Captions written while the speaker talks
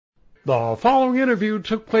The following interview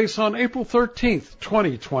took place on April 13th,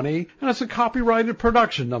 2020, and is a copyrighted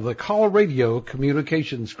production of the HelmAudio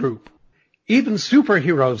Communications Group. Even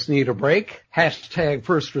superheroes need a break. Hashtag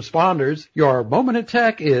first responders. Your Moment of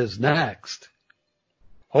Tech is next.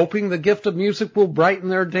 Hoping the gift of music will brighten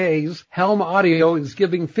their days, HelmAudio is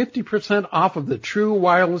giving 50% off of the True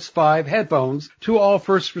Wireless 5 headphones to all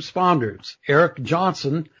first responders. Eric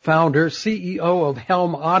Johnson, founder, CEO of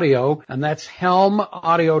HelmAudio, and that's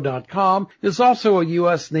HelmAudio.com, is also a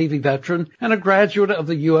U.S. Navy veteran and a graduate of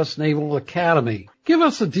the U.S. Naval Academy. Give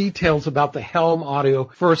us the details about the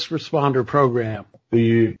HelmAudio First Responder Program.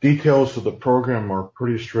 The details of the program are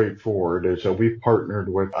pretty straightforward. We've partnered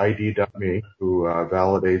with ID.me, who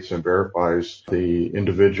validates and verifies the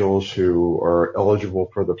individuals who are eligible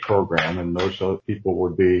for the program, and those people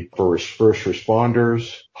would be first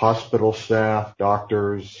responders, hospital staff,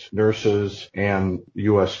 doctors, nurses, and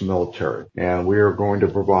U.S. military. And we are going to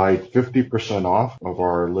provide 50% off of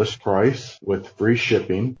our list price with free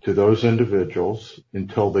shipping to those individuals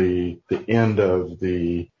until the end of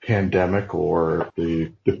the pandemic or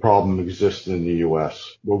the problem exists in the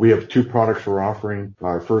U.S. Well, we have two products we're offering.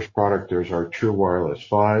 Our first product is our True Wireless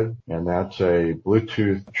 5, and that's a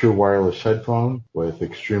Bluetooth True Wireless headphone with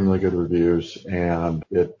extremely good reviews, and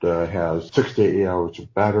it has 6 to 8 hours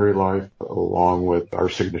of battery life, along with our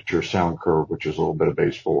signature sound curve, which is a little bit of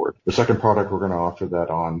bass forward. The second product we're going to offer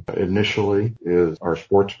that on initially is our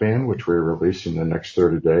sports band, which we're releasing in the next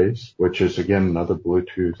 30 days, which is, again, another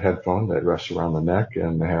Bluetooth headphone that rests around the neck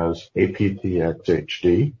and has aptX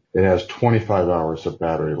HD. It has 25 hours of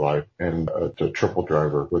battery life, and it's a triple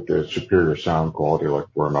driver with a superior sound quality like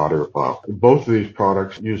for an audiophile. Both of these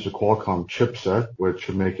products use a Qualcomm chipset, which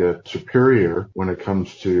should make it superior when it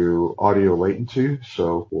comes to audio latency.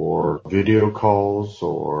 So for video calls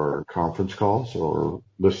or conference calls or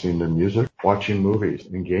listening to music, watching movies,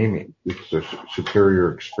 and gaming, it's a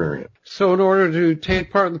superior experience. So in order to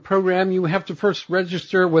take part in the program, you have to first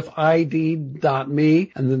register with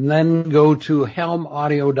ID.me and then go to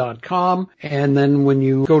HelmAudio.com. And then when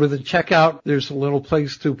you go to the checkout, there's a little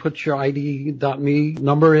place to put your ID.me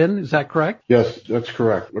number in. Is that correct? Yes, that's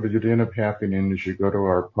correct. What would end up happening is you go to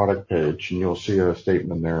our product page and you'll see a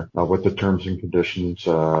statement there with the terms and conditions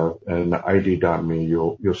and ID.me.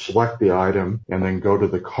 You'll select the item and then go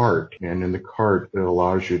to the cart, and in the cart it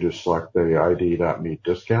allows you to select the ID.me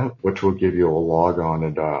discount, which will give you a log on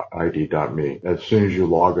into ID.me. As soon as you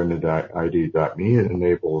log into ID.me, it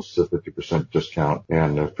enables the 50% discount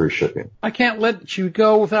and free shipping. I can't let you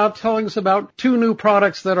go without telling us about two new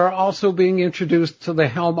products that are also being introduced to the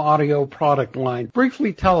HelmAudio product line.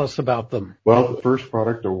 Briefly tell us about them. Well, the first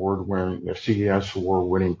product, the CES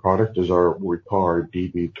award-winning product, is we call our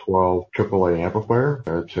DB12 AAA amplifier.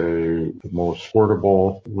 It's the most portable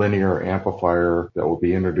linear amplifier that will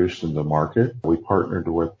be introduced in the market. We partnered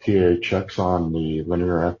with THX on the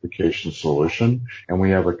linear amplification solution, and we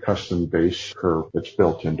have a custom bass curve that's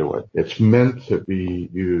built into it. It's meant to be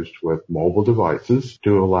used with mobile devices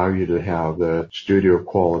to allow you to have the studio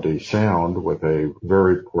quality sound with a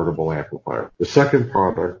very portable amplifier. The second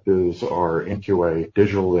product is our MQA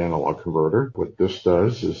digital analog converter. What this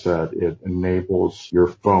does is that it enables your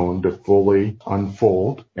phone to fully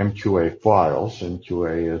unfold MQA files.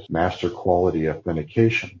 MQA is master quality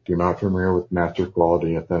authentication. If you're not familiar with master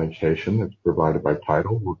quality authentication, it's provided by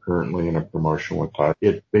Tidal. We're currently in a promotion with Tidal.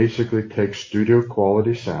 It basically takes studio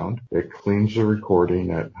quality sound, it cleans the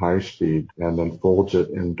recording at high speed, and then folds it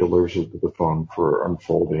and delivers it to the phone for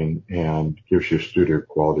unfolding and gives you studio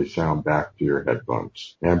quality sound back to your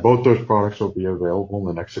headphones. And both those products will be available in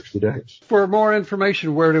the next 60 days. For more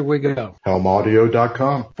information, where do we go?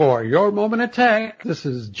 HelmAudio.com. For Your Moment of Tech, this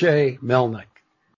is Jay Melnick.